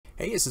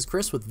Hey, this is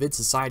Chris with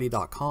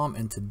vidsociety.com,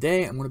 and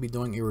today I'm going to be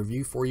doing a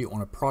review for you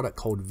on a product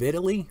called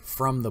Videly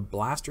from the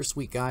Blaster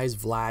Suite guys,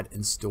 Vlad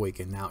and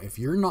Stoican. Now, if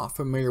you're not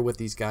familiar with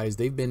these guys,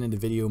 they've been into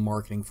video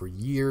marketing for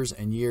years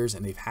and years,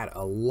 and they've had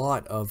a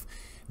lot of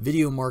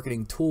video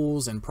marketing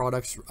tools and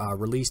products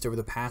released over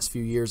the past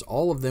few years,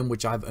 all of them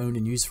which I've owned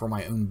and used for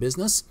my own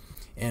business.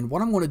 And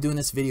what I'm going to do in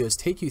this video is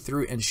take you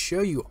through and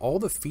show you all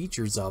the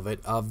features of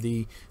it, of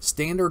the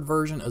standard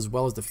version as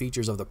well as the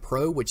features of the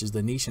Pro, which is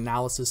the niche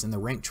analysis, and the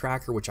rank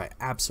tracker, which I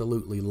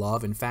absolutely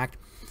love. In fact,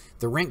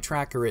 the rank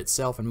tracker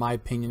itself, in my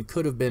opinion,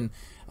 could have been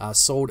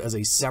sold as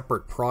a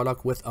separate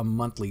product with a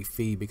monthly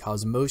fee,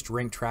 because most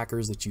rank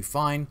trackers that you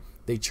find,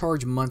 they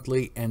charge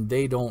monthly and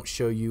they don't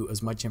show you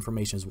as much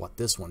information as what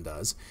this one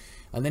does.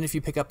 And then if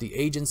you pick up the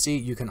agency,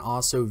 you can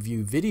also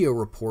view video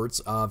reports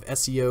of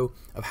SEO,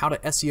 of how to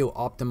SEO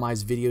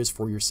optimize videos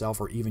for yourself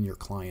or even your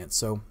clients.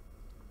 So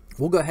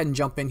we'll go ahead and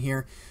jump in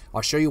here.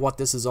 I'll show you what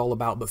this is all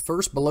about. But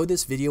first, below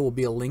this video will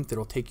be a link that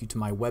will take you to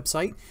my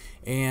website.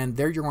 And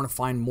there you're going to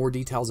find more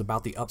details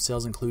about the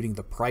upsells, including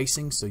the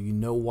pricing, so you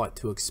know what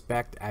to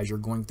expect as you're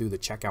going through the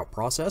checkout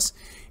process.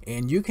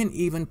 And you can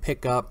even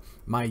pick up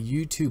my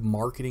YouTube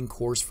marketing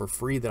course for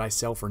free that I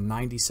sell for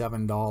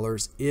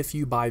 $97 if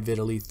you buy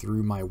Videly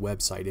through my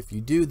website. If you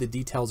do, the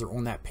details are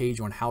on that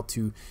page on how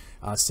to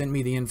send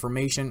me the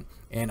information,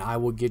 and I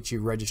will get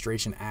you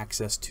registration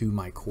access to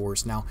my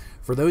course. Now,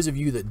 for those of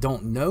you that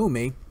don't know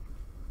me,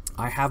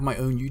 I have my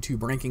own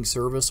YouTube ranking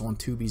service on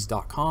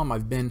tubies.com.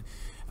 I've been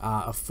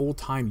a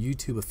full-time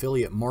YouTube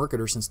affiliate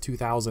marketer since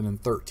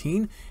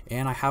 2013,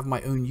 and I have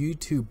my own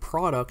YouTube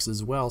products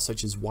as well,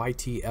 such as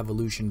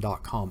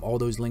ytevolution.com. All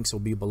those links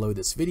will be below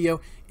this video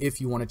if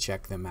you want to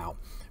check them out.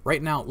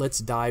 Right now, let's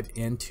dive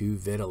into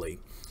Videly.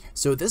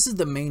 So this is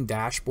the main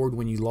dashboard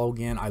when you log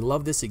in. I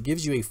love this. It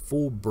gives you a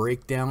full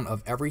breakdown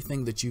of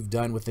everything that you've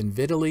done within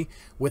Videly,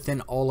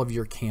 within all of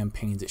your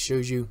campaigns. It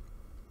shows you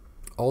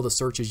all the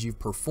searches you've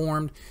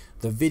performed,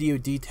 the video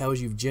details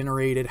you've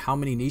generated, how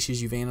many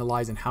niches you've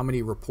analyzed, and how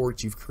many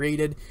reports you've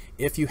created,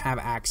 if you have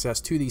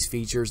access to these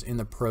features in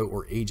the Pro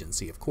or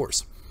agency, of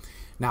course.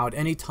 Now, at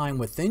any time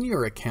within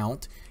your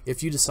account,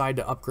 if you decide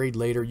to upgrade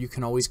later, you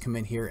can always come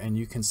in here and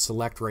you can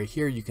select right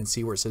here. You can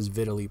see where it says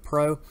Videly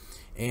Pro,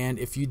 and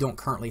if you don't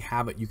currently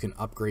have it, you can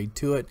upgrade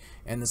to it,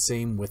 and the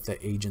same with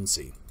the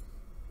agency.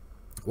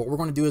 What we're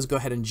going to do is go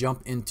ahead and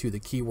jump into the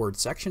keyword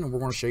section, and we're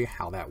going to show you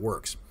how that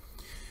works.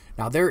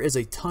 Now, there is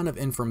a ton of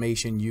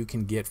information you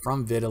can get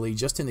from Videly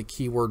just in the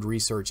keyword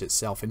research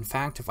itself. In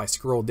fact, if I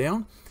scroll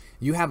down,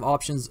 you have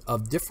options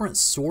of different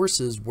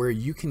sources where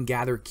you can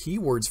gather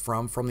keywords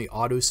from the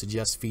auto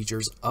suggest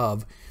features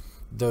of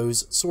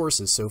those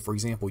sources. So for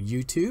example,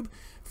 YouTube,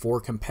 for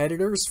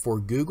competitors, for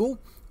Google,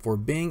 for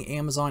Bing,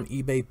 Amazon,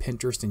 eBay,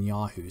 Pinterest, and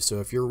Yahoo. So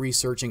if you're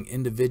researching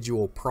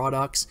individual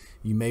products,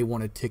 you may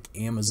want to tick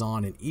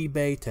Amazon and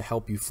eBay to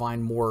help you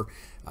find more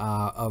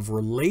of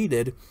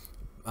related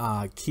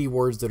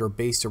keywords that are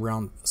based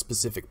around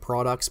specific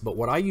products. But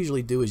what I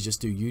usually do is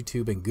just do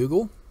YouTube and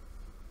Google,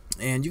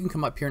 and you can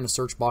come up here in the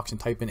search box and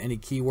type in any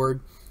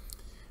keyword.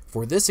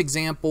 For this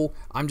example,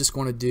 I'm just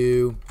going to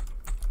do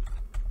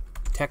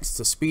text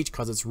to speech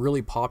because it's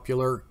really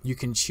popular. You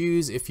can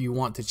choose if you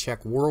want to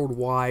check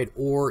worldwide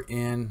or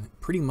in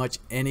pretty much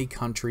any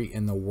country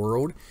in the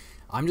world.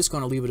 I'm just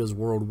going to leave it as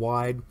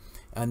worldwide,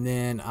 and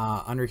then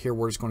under here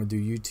we're just going to do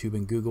YouTube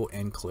and Google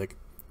and click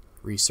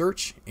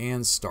research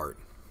and start.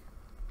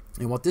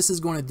 And what this is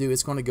going to do,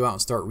 it's going to go out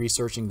and start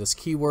researching this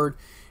keyword.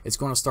 It's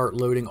going to start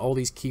loading all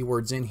these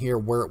keywords in here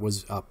where it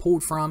was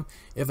pulled from,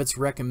 if it's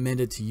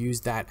recommended to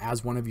use that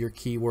as one of your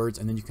keywords,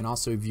 and then you can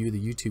also view the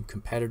YouTube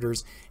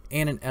competitors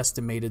and an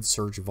estimated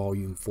search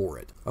volume for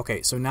it.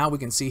 Okay, so now we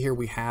can see here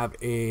we have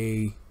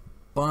a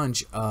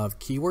bunch of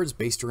keywords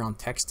based around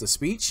text to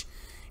speech,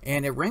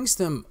 and it ranks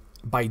them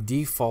by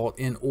default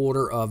in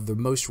order of the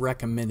most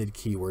recommended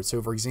keywords.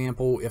 So for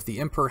example, if the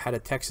emperor had a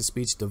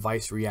text-to-speech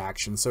device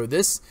reaction, so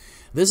this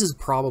is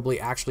probably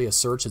actually a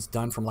search that's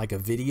done from like a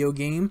video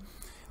game,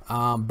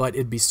 but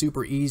it'd be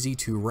super easy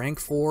to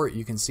rank for.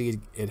 You can see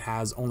it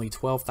has only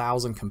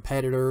 12,000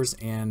 competitors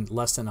and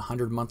less than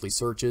 100 monthly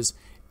searches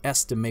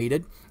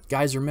estimated.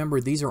 Guys, remember,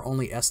 these are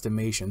only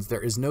estimations. There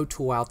is no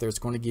tool out there that's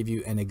going to give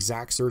you an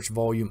exact search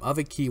volume of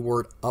a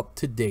keyword up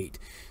to date.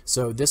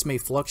 So this may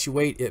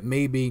fluctuate. It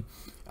may be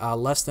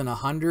less than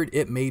 100,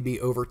 it may be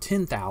over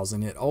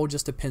 10,000. It all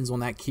just depends on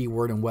that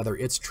keyword and whether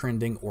it's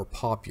trending or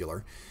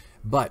popular.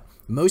 But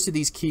most of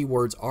these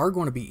keywords are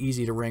going to be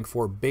easy to rank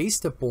for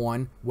based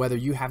upon whether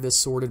you have this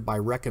sorted by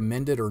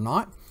recommended or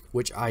not,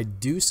 which I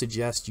do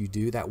suggest you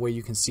do. That way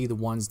you can see the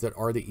ones that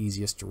are the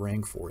easiest to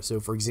rank for. So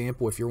for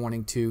example, if you're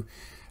wanting to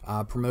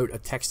promote a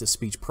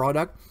text-to-speech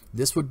product,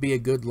 this would be a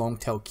good long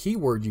tail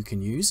keyword you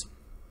can use.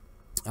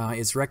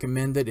 It's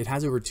recommended. It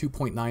has over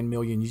 2.9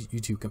 million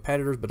YouTube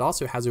competitors, but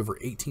also has over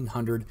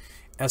 1,800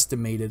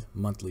 estimated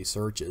monthly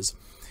searches.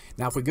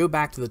 Now, if we go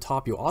back to the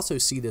top, you'll also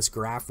see this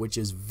graph, which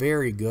is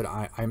very good.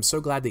 I'm so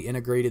glad they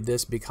integrated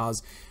this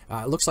because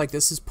It looks like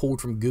this is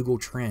pulled from Google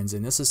Trends,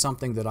 and this is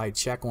something that I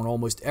check on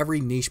almost every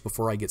niche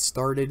before I get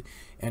started.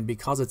 And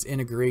because it's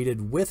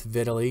integrated with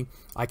Videly,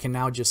 I can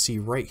now just see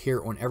right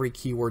here on every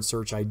keyword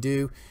search I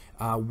do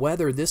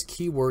whether this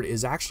keyword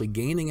is actually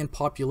gaining in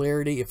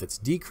popularity, if it's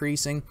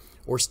decreasing,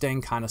 or staying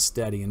kind of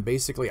steady. And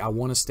basically, I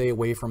want to stay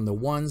away from the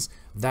ones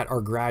that are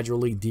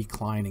gradually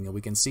declining. And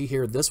we can see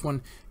here, this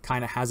one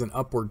kind of has an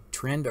upward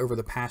trend over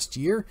the past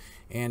year,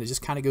 and it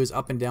just kind of goes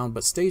up and down,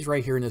 but stays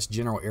right here in this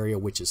general area,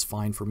 which is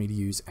fine for me to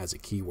use as a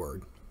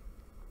keyword.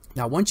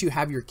 Now, once you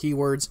have your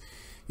keywords,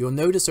 you'll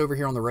notice over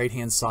here on the right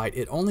hand side,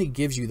 it only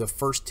gives you the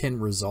first 10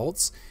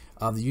 results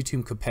of the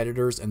YouTube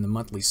competitors and the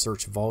monthly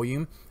search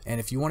volume. And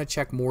if you want to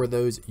check more of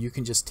those, you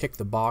can just tick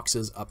the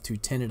boxes up to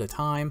 10 at a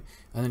time,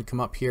 and then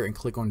come up here and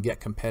click on Get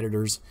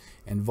Competitors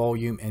and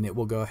Volume, and it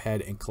will go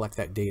ahead and collect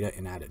that data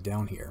and add it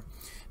down here.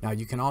 Now,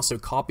 you can also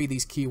copy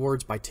these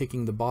keywords by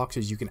ticking the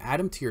boxes. You can add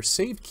them to your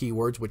saved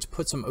keywords, which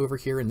puts them over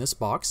here in this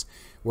box,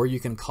 where you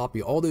can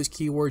copy all those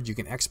keywords, you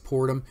can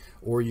export them,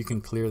 or you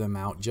can clear them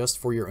out just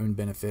for your own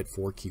benefit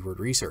for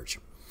keyword research.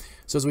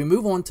 So as we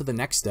move on to the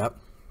next step,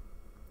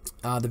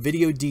 the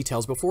video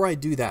details. Before I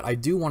do that, I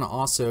do want to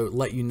also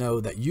let you know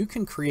that you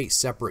can create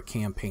separate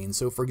campaigns.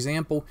 So for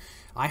example,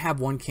 I have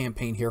one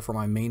campaign here for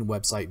my main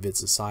website, Vid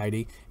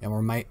Society, and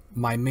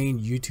my main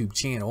YouTube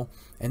channel,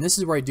 and this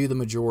is where I do the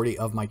majority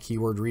of my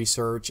keyword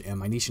research and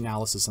my niche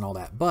analysis and all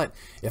that. But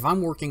if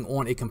I'm working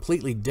on a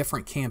completely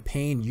different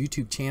campaign,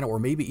 YouTube channel, or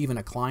maybe even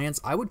a client's,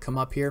 I would come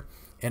up here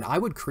and I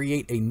would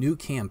create a new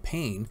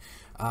campaign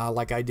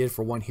like I did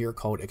for one here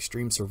called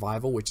Extreme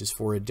Survival, which is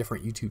for a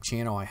different YouTube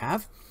channel I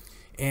have.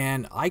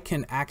 And I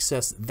can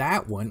access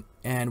that one,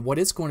 and what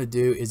it's going to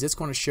do is it's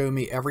going to show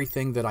me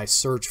everything that I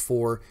search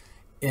for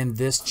in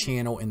this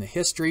channel in the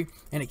history,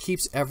 and it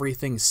keeps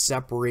everything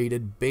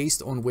separated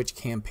based on which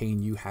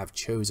campaign you have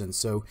chosen.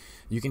 So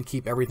you can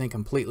keep everything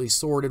completely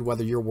sorted,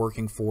 whether you're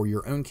working for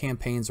your own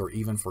campaigns or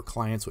even for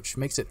clients, which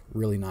makes it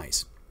really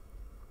nice.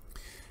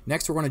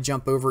 Next, we're going to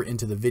jump over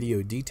into the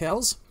video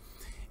details.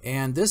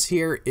 And this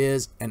here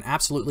is an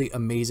absolutely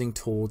amazing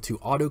tool to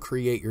auto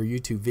create your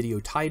YouTube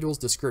video titles,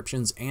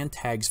 descriptions, and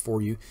tags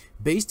for you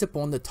based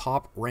upon the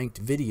top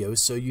ranked videos,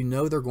 so you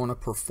know they're going to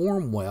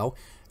perform well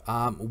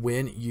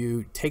when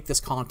you take this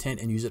content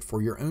and use it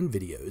for your own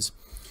videos.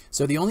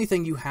 So the only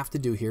thing you have to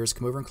do here is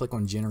come over and click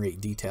on Generate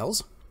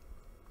Details,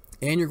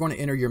 and you're going to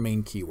enter your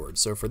main keyword.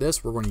 So for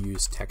this, we're going to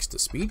use text to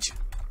speech.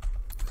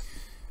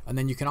 And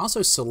then you can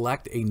also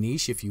select a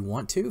niche if you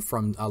want to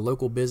from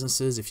local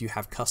businesses. If you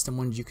have custom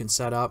ones you can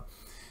set up.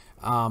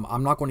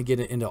 I'm not going to get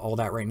into all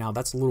that right now.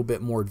 That's a little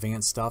bit more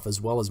advanced stuff, as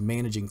well as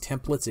managing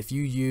templates. If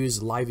you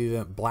use Live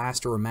Event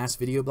Blaster or Mass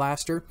Video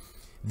Blaster,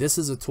 this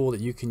is a tool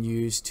that you can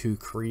use to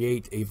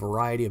create a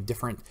variety of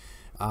different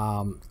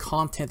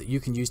content that you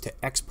can use to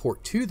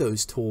export to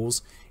those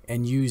tools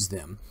and use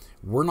them.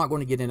 We're not going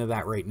to get into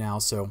that right now.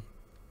 So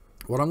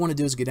what I want to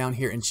do is go down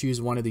here and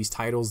choose one of these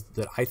titles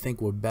that I think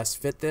would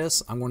best fit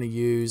this. I'm going to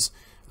use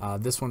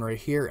this one right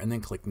here, and then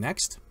click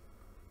Next.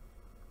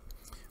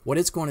 What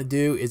it's going to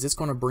do is it's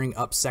going to bring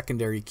up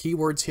secondary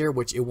keywords here,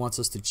 which it wants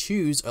us to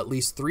choose at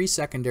least 3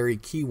 secondary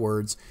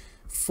keywords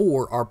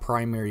for our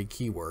primary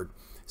keyword.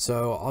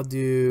 So I'll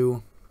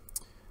do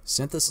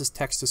synthesis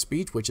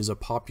text-to-speech, which is a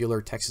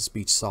popular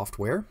text-to-speech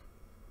software.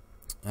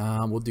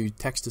 We'll do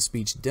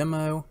text-to-speech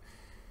demo.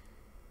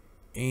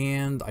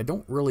 And I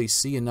don't really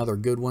see another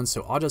good one,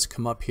 so I'll just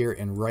come up here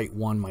and write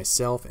one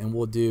myself, and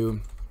we'll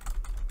do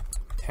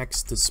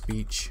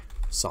text-to-speech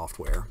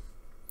software,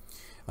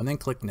 and then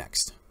click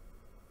Next.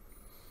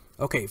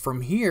 Okay,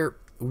 from here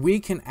we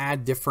can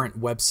add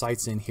different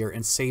websites in here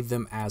and save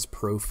them as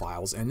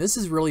profiles, and this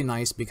is really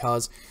nice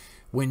because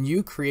when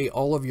you create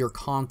all of your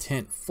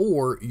content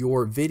for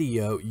your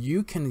video,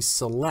 you can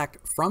select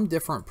from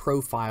different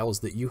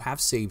profiles that you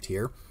have saved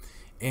here.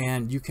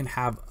 And you can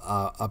have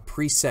a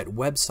preset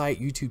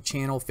website, YouTube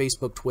channel,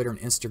 Facebook, Twitter, and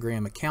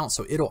Instagram account.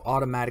 So it'll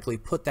automatically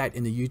put that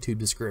in the YouTube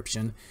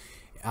description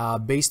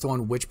based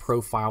on which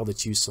profile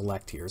that you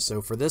select here.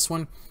 So for this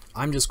one,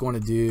 I'm just going to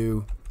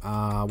do,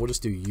 we'll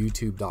just do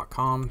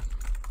youtube.com.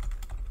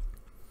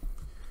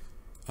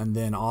 And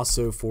then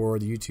also for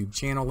the YouTube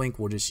channel link,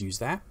 we'll just use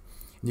that.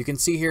 You can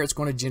see here it's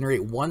going to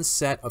generate one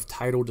set of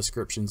title,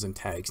 descriptions, and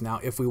tags. Now,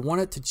 if we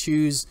wanted to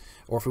choose,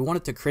 or if we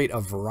wanted to create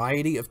a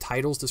variety of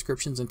titles,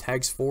 descriptions, and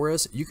tags for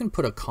us, you can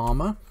put a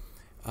comma,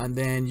 and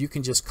then you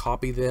can just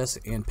copy this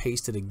and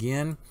paste it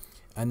again.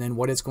 And then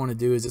what it's going to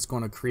do is it's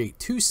going to create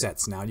 2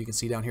 sets now. You can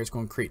see down here it's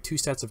going to create 2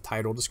 sets of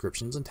title,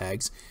 descriptions, and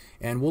tags.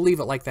 And we'll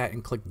leave it like that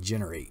and click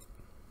Generate.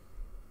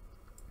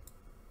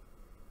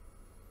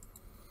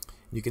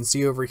 You can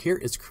see over here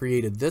it's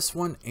created this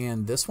one,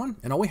 and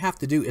all we have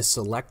to do is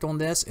select on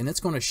this, and it's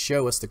going to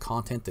show us the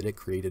content that it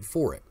created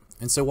for it.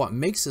 And so what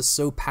makes this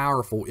so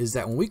powerful is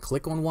that when we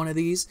click on one of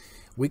these,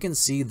 we can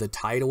see the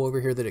title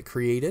over here that it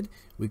created,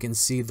 we can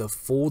see the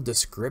full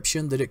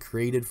description that it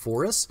created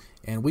for us,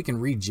 and we can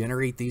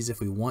regenerate these if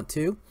we want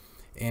to,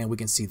 and we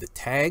can see the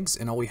tags,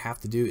 and all we have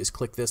to do is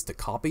click this to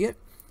copy it,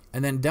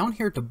 And then down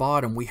here at the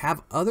bottom, we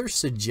have other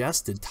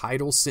suggested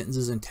titles,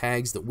 sentences, and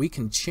tags that we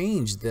can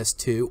change this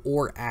to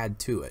or add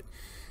to it.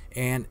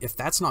 And if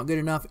that's not good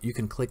enough, you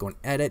can click on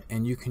edit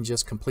and you can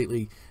just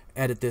completely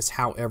edit this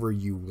however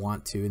you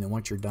want to. And then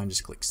once you're done,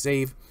 just click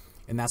save.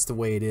 And that's the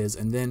way it is.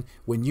 And then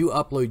when you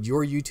upload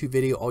your YouTube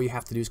video, all you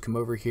have to do is come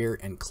over here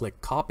and click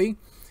copy.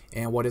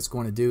 And what it's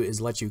going to do is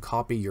let you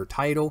copy your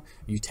title.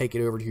 You take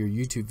it over to your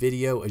YouTube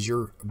video as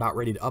you're about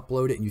ready to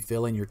upload it, and you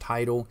fill in your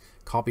title,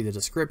 copy the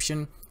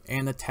description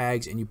and the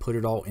tags, and you put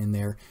it all in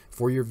there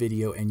for your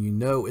video, and you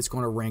know it's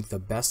going to rank the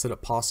best that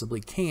it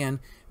possibly can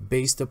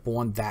based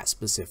upon that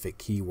specific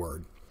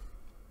keyword.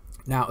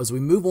 Now, as we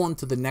move on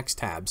to the next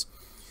tabs,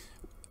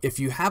 if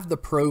you have the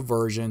Pro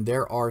version,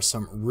 there are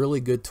some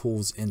really good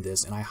tools in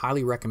this, and I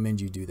highly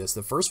recommend you do this.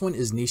 The first one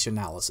is niche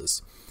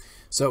analysis.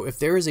 So if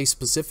there is a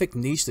specific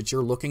niche that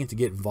you're looking to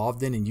get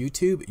involved in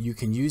YouTube, you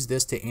can use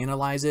this to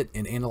analyze it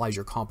and analyze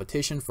your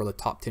competition for the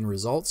top 10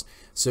 results,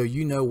 so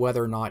you know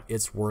whether or not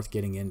it's worth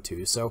getting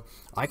into. So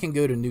I can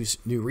go to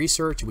new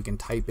research. We can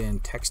type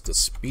in text to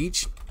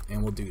speech,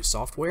 and we'll do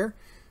software,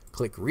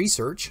 click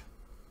research.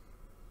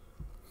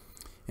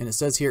 And it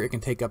says here it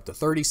can take up to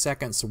 30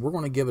 seconds, so we're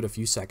going to give it a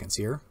few seconds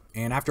here.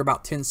 And after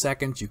about 10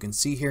 seconds, you can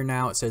see here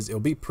now it says it'll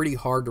be pretty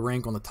hard to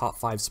rank on the top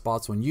 5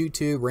 spots on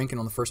YouTube. Ranking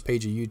on the first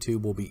page of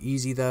YouTube will be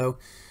easy though.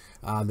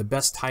 The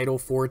best title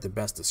for it, the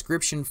best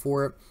description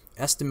for it,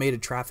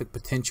 estimated traffic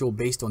potential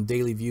based on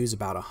daily views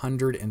about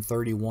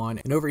 131.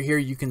 And over here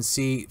you can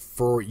see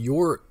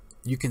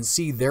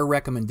their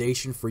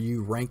recommendation for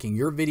you ranking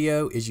your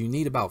video is you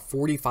need about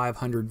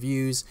 4,500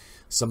 views,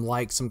 some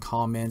likes, some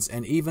comments,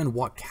 and even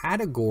what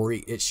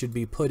category it should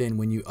be put in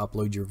when you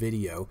upload your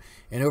video.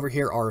 And over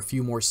here are a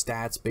few more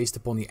stats based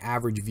upon the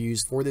average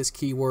views for this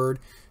keyword,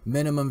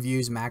 minimum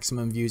views,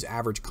 maximum views,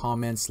 average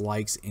comments,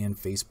 likes, and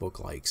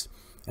Facebook likes.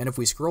 And if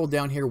we scroll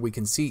down here, we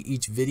can see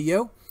each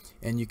video,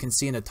 and you can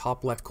see in the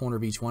top left corner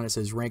of each one, it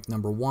says rank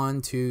number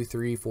 1, 2,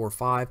 3, 4,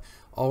 5,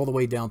 all the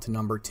way down to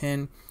number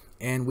 10.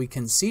 And we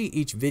can see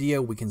each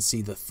video, we can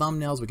see the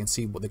thumbnails, we can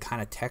see what the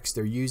kind of text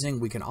they're using.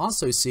 We can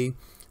also see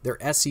their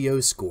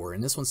SEO score,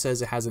 and this one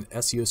says it has an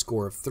SEO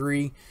score of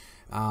 3,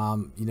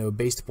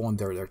 based upon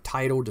their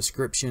title,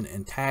 description,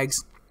 and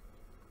tags.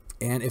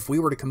 And if we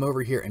were to come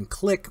over here and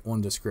click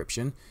on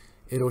description,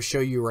 it'll show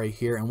you right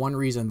here. And one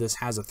reason this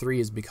has a 3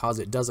 is because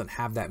it doesn't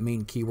have that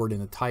main keyword in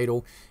the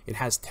title. It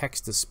has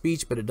text to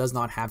speech, but it does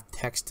not have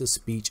text to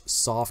speech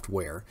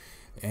software,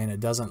 and it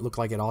doesn't look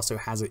like it also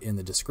has it in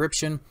the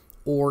description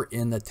or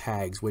in the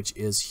tags, which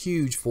is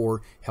huge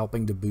for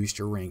helping to boost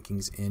your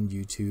rankings in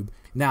YouTube.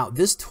 Now,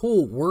 this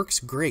tool works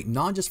great,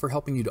 not just for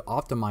helping you to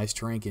optimize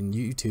to rank in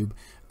YouTube,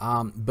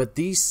 but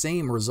these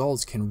same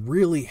results can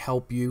really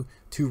help you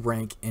to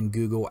rank in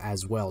Google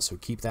as well. So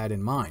keep that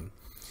in mind.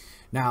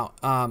 Now,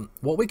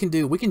 what we can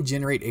do, we can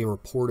generate a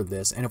report of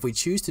this, and if we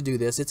choose to do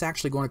this, it's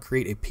actually going to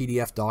create a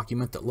PDF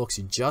document that looks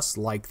just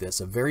like this,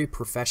 a very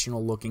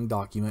professional looking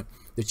document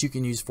that you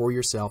can use for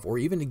yourself or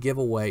even to give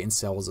away and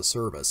sell as a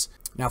service.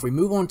 Now, if we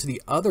move on to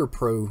the other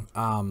Pro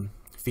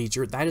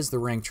feature, that is the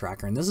rank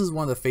tracker, and this is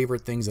one of the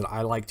favorite things that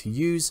I like to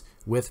use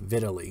with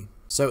Videly.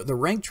 So the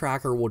rank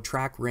tracker will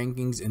track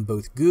rankings in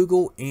both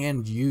Google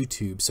and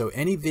YouTube. So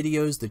any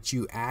videos that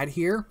you add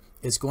here,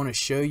 it's going to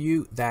show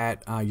you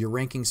that your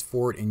rankings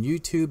for it in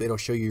YouTube. It'll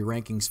show you your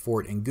rankings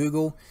for it in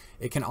Google.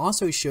 It can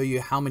also show you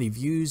how many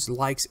views,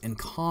 likes, and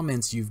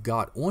comments you've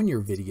got on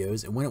your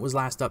videos and when it was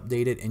last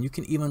updated. And you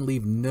can even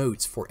leave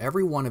notes for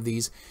every one of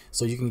these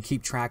so you can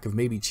keep track of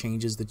maybe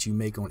changes that you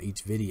make on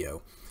each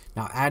video.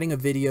 Now, adding a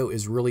video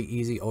is really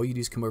easy. All you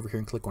do is come over here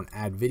and click on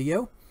Add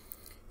Video.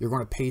 You're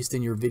going to paste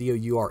in your video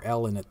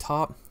URL in the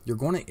top. You're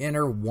going to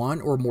enter one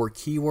or more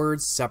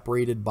keywords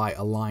separated by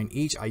a line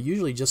each. I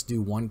usually just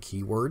do one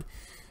keyword.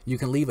 You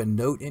can leave a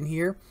note in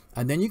here,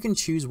 and then you can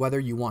choose whether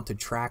you want to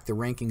track the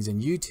rankings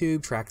in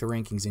YouTube, track the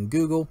rankings in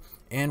Google,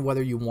 and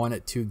whether you want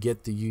it to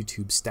get the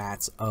YouTube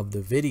stats of the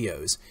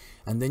videos.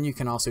 And then you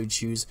can also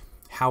choose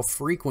how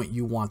frequent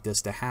you want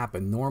this to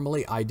happen.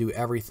 Normally, I do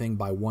everything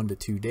by 1 to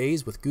 2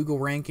 days. With Google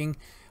ranking,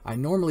 I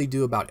normally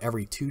do about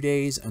every 2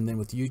 days, and then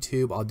with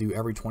YouTube, I'll do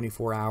every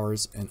 24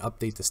 hours and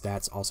update the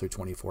stats also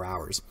 24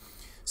 hours.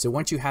 So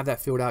once you have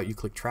that filled out, you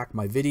click Track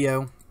My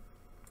Video,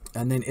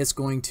 and then it's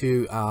going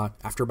to,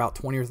 after about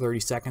 20 or 30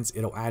 seconds,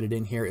 it'll add it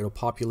in here, it'll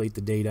populate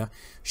the data,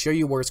 show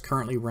you where it's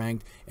currently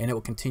ranked, and it will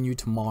continue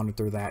to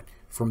monitor that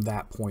from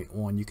that point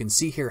on. You can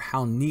see here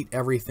how neat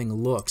everything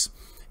looks.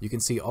 You can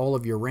see all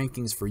of your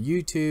rankings for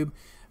YouTube.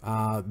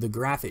 The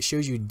graph, it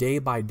shows you day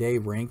by day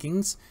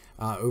rankings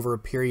over a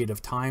period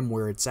of time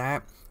where it's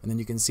at, and then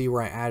you can see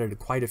where I added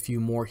quite a few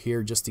more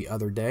here just the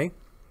other day.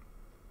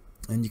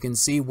 And you can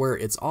see where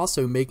it's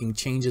also making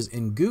changes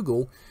in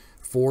Google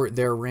for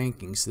their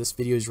rankings. This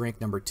video is ranked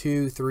number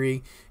 2,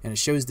 3, and it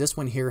shows this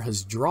one here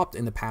has dropped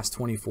in the past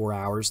 24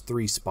 hours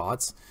 3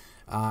 spots,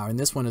 and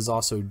this one has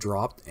also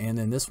dropped, and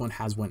then this one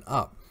has went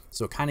up.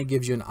 So it kind of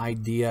gives you an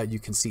idea. You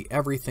can see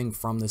everything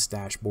from this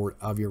dashboard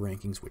of your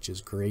rankings, which is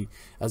great,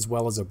 as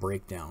well as a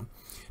breakdown.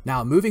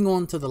 Now, moving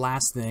on to the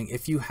last thing,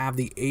 if you have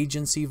the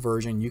agency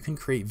version, you can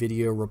create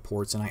video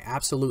reports, and I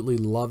absolutely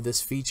love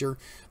this feature,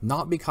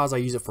 not because I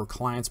use it for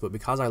clients, but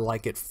because I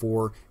like it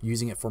for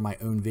using it for my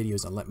own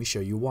videos, and let me show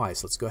you why.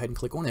 So let's go ahead and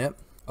click on it.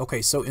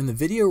 Okay, so in the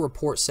video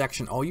report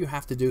section, all you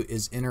have to do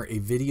is enter a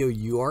video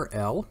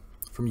URL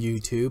from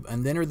YouTube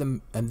and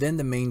then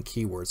the main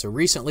keyword. So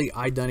recently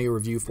I done a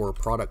review for a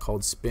product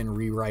called Spin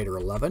Rewriter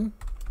 11.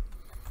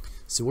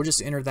 So we'll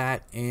just enter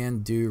that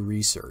and do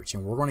research,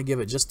 and we're going to give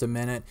it just a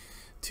minute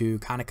to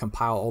kind of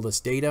compile all this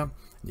data.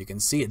 You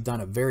can see it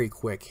done it very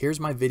quick. Here's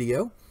my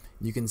video.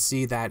 You can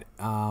see that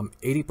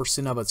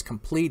 80% of it's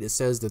complete. It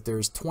says that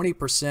there's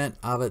 20%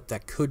 of it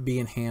that could be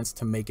enhanced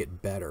to make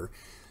it better.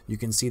 You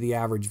can see the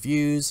average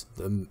views,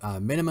 the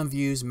minimum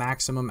views,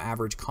 maximum,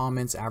 average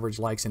comments, average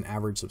likes, and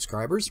average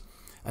subscribers.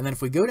 And then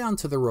if we go down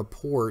to the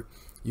report,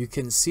 you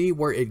can see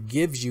where it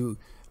gives you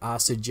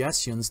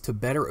suggestions to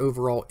better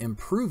overall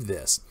improve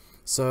this.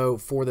 So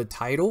for the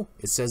title,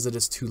 it says that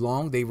it's too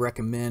long. They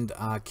recommend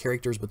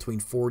characters between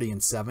 40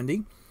 and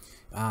 70.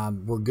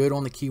 We're good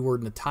on the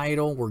keyword in the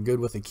title. We're good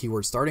with the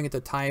keyword starting at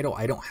the title.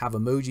 I don't have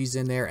emojis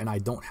in there, and I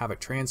don't have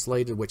it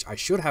translated, which I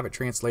should have it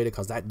translated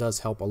because that does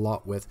help a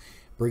lot with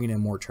bringing in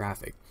more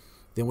traffic.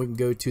 Then we can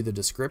go to the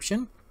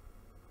description,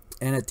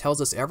 and it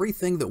tells us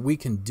everything that we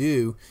can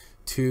do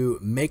to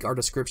make our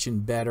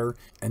description better.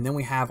 And then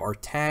we have our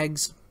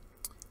tags,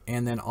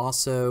 and then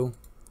also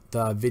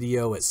the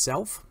video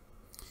itself.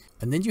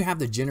 And then you have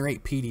the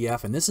generate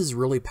PDF, and this is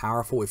really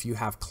powerful if you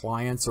have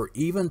clients, or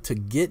even to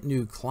get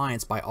new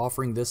clients by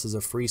offering this as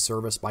a free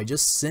service, by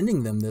just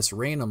sending them this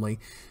randomly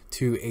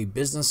to a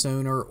business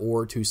owner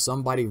or to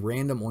somebody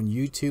random on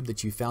YouTube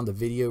that you found the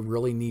video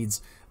really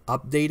needs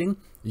updating.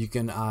 You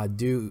can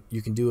enter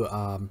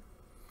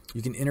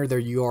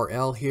their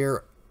URL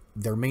here,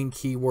 their main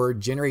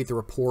keyword, generate the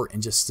report,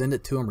 and just send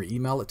it to them or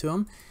email it to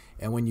them.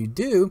 And when you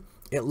do,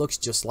 it looks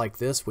just like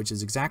this, which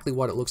is exactly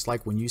what it looks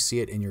like when you see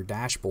it in your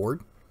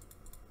dashboard.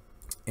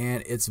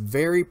 And it's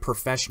very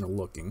professional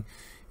looking,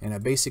 and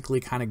it basically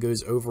kind of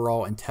goes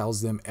overall and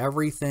tells them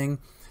everything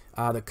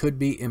that could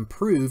be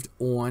improved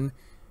on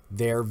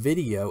their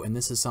video. And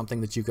this is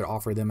something that you could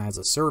offer them as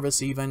a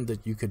service, even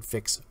that you could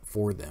fix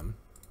for them.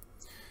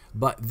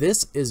 But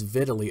this is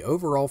Videly.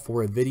 Overall,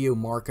 for a video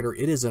marketer,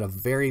 it is a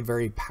very,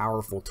 very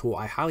powerful tool.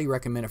 I highly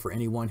recommend it for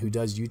anyone who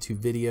does YouTube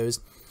videos,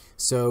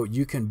 so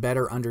you can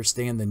better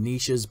understand the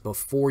niches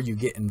before you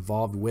get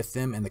involved with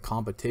them in the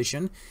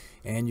competition.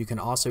 And you can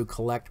also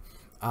collect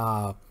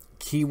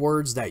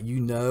keywords that you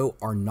know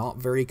are not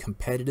very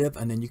competitive,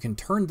 and then you can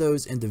turn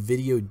those into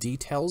video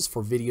details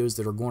for videos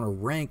that are going to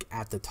rank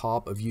at the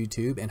top of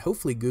YouTube and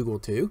hopefully Google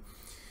too.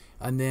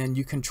 And then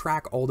you can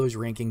track all those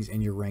rankings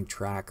in your rank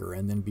tracker.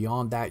 And then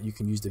beyond that, you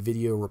can use the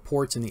video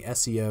reports and the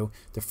SEO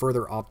to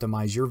further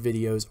optimize your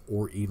videos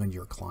or even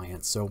your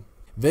clients. So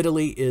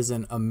Videly is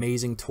an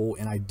amazing tool,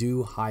 and I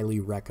do highly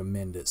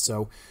recommend it.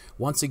 So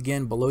once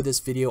again, below this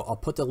video, I'll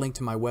put the link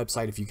to my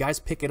website. If you guys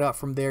pick it up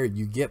from there,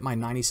 you get my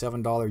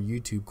 $97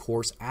 YouTube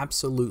course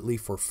absolutely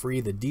for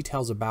free. The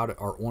details about it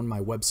are on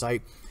my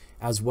website,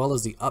 as well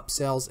as the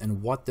upsells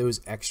and what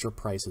those extra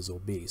prices will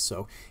be.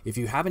 So if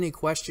you have any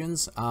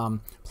questions,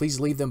 please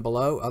leave them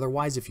below.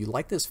 Otherwise, if you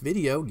like this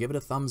video, give it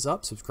a thumbs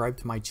up, subscribe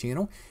to my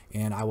channel,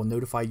 and I will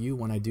notify you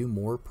when I do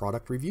more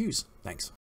product reviews. Thanks.